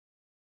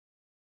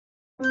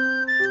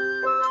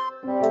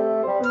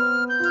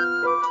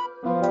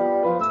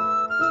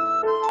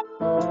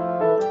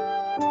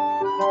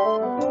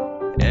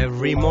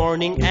Every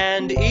morning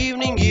and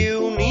evening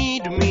you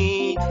need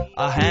me.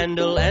 A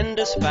handle and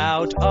a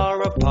spout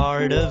are a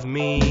part of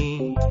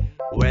me.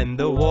 When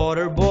the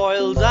water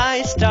boils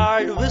I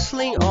start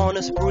whistling on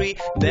a spree.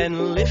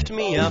 Then lift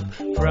me up,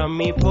 from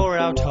me pour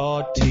out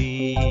hot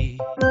tea.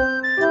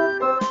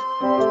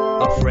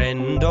 A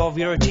friend of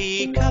your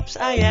teacups,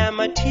 I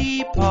am a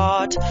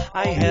teapot.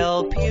 I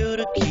help you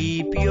to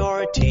keep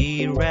your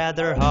tea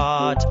rather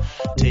hot.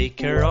 Take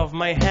care of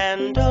my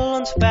handle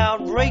and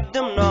spout, break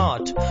them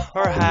not,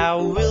 or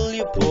how will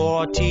you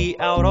pour tea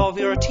out of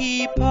your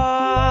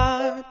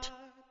teapot?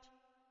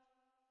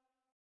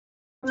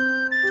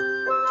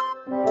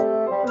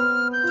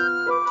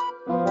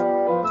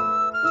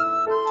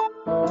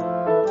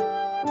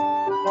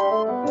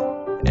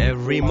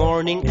 Every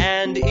morning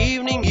and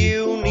evening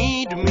you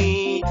need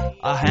me.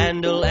 A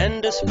handle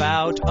and a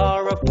spout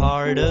are a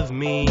part of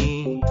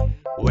me.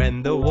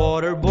 When the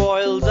water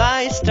boils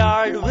I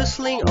start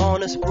whistling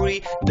on a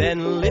spree.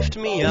 Then lift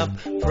me up,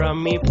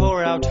 from me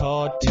pour out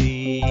hot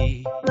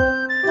tea.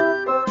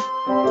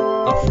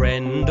 A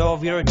friend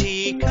of your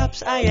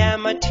teacups, I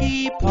am a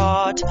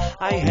teapot.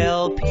 I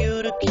help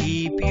you to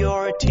keep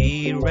your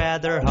tea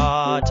rather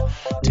hot.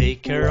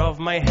 Take care of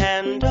my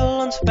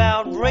handle and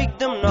spout, break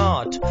them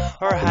not,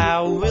 or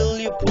how will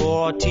you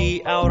pour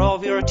tea out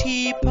of your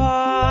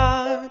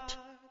teapot?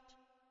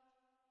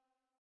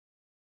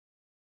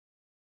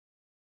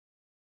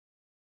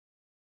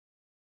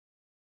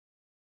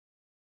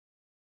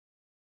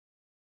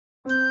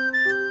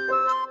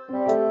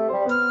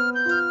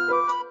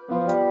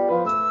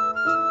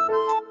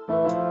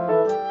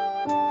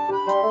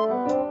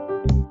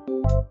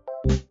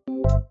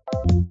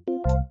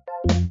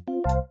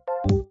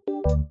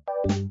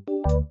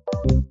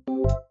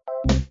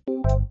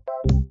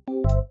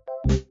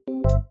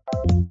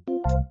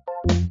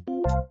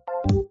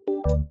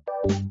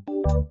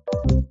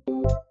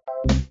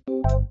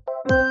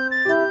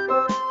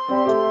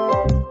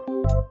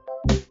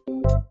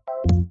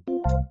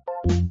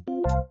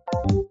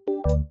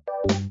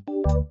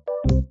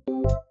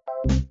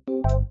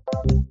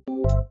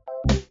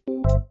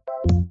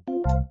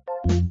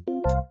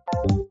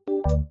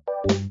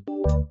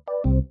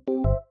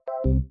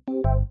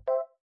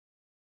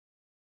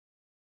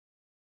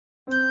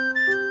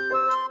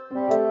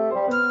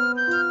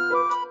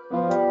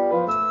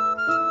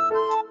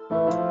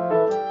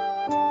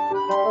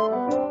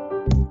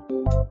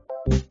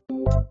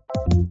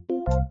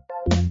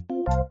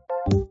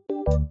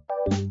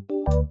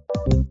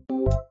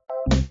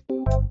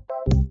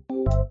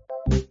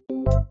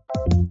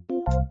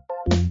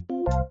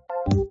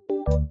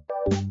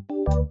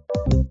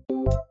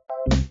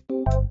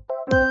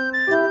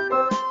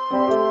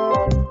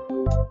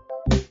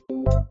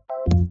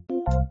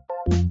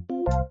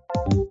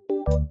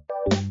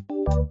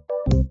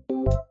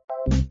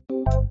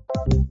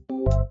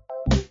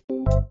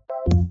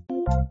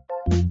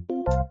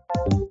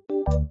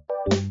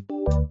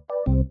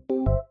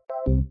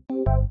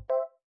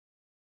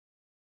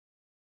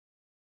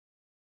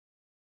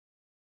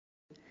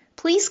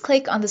 Please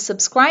click on the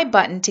subscribe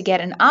button to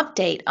get an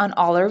update on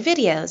all our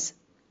videos.